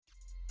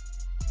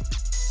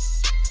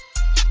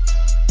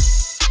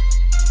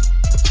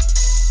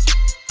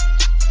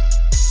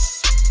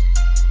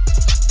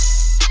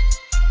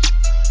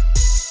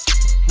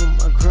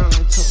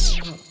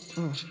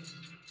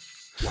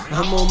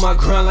on my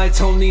grind like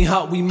Tony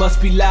Hawk. We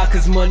must be loud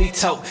cause money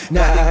talk.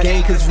 Not the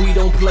game cause we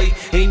don't play.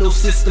 Ain't no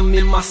system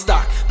in my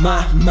stock.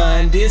 My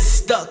mind is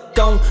stuck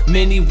on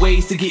many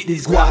ways to get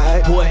this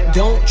guap. Boy,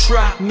 don't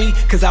try me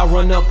cause I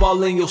run up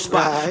all in your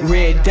spot.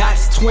 Red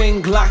dots,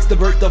 twin Glocks, the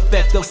birth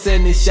effect of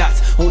sending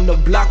shots. On the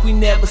block we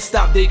never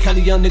stop. They kind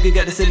of young nigga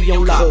got the city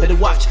on lock. Better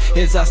watch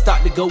as I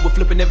start to go with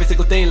flipping every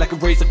single thing like a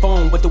razor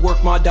phone. But the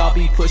work my dog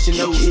be pushing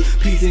those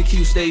P's and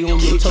Q's stay on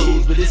your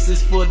toes. But this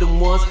is for the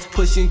ones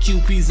pushing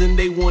QP's and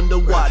they wonder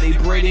why they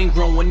bread ain't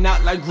growing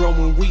out like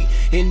growing wheat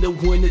in the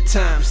winter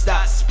time.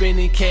 Stop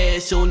spending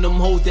cash on them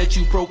hoes that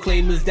you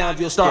proclaim is down.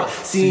 You'll start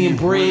seeing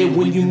bread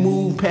when you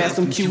move past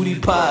some cutie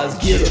pies.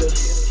 Get her.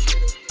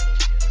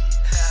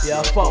 Yeah,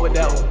 I fought with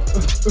that one.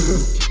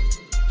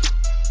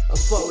 I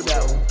fought with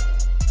that one.